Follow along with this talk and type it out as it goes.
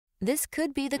This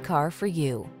could be the car for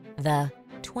you. The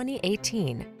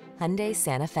 2018 Hyundai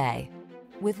Santa Fe.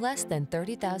 With less than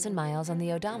 30,000 miles on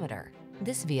the odometer,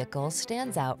 this vehicle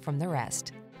stands out from the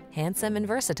rest. Handsome and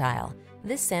versatile,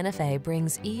 this Santa Fe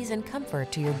brings ease and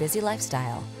comfort to your busy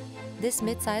lifestyle. This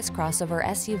midsize crossover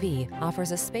SUV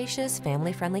offers a spacious,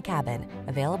 family-friendly cabin,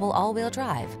 available all-wheel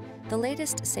drive, the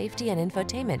latest safety and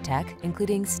infotainment tech,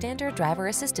 including standard driver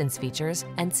assistance features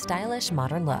and stylish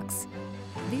modern looks.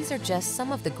 These are just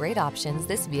some of the great options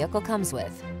this vehicle comes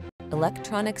with: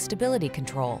 electronic stability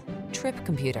control, trip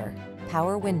computer,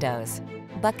 power windows,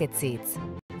 bucket seats,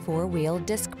 four-wheel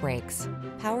disc brakes,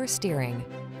 power steering.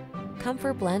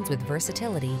 Comfort blends with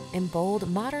versatility in bold,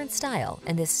 modern style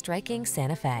in this striking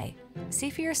Santa Fe. See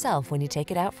for yourself when you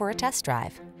take it out for a test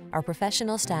drive. Our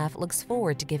professional staff looks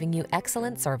forward to giving you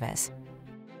excellent service.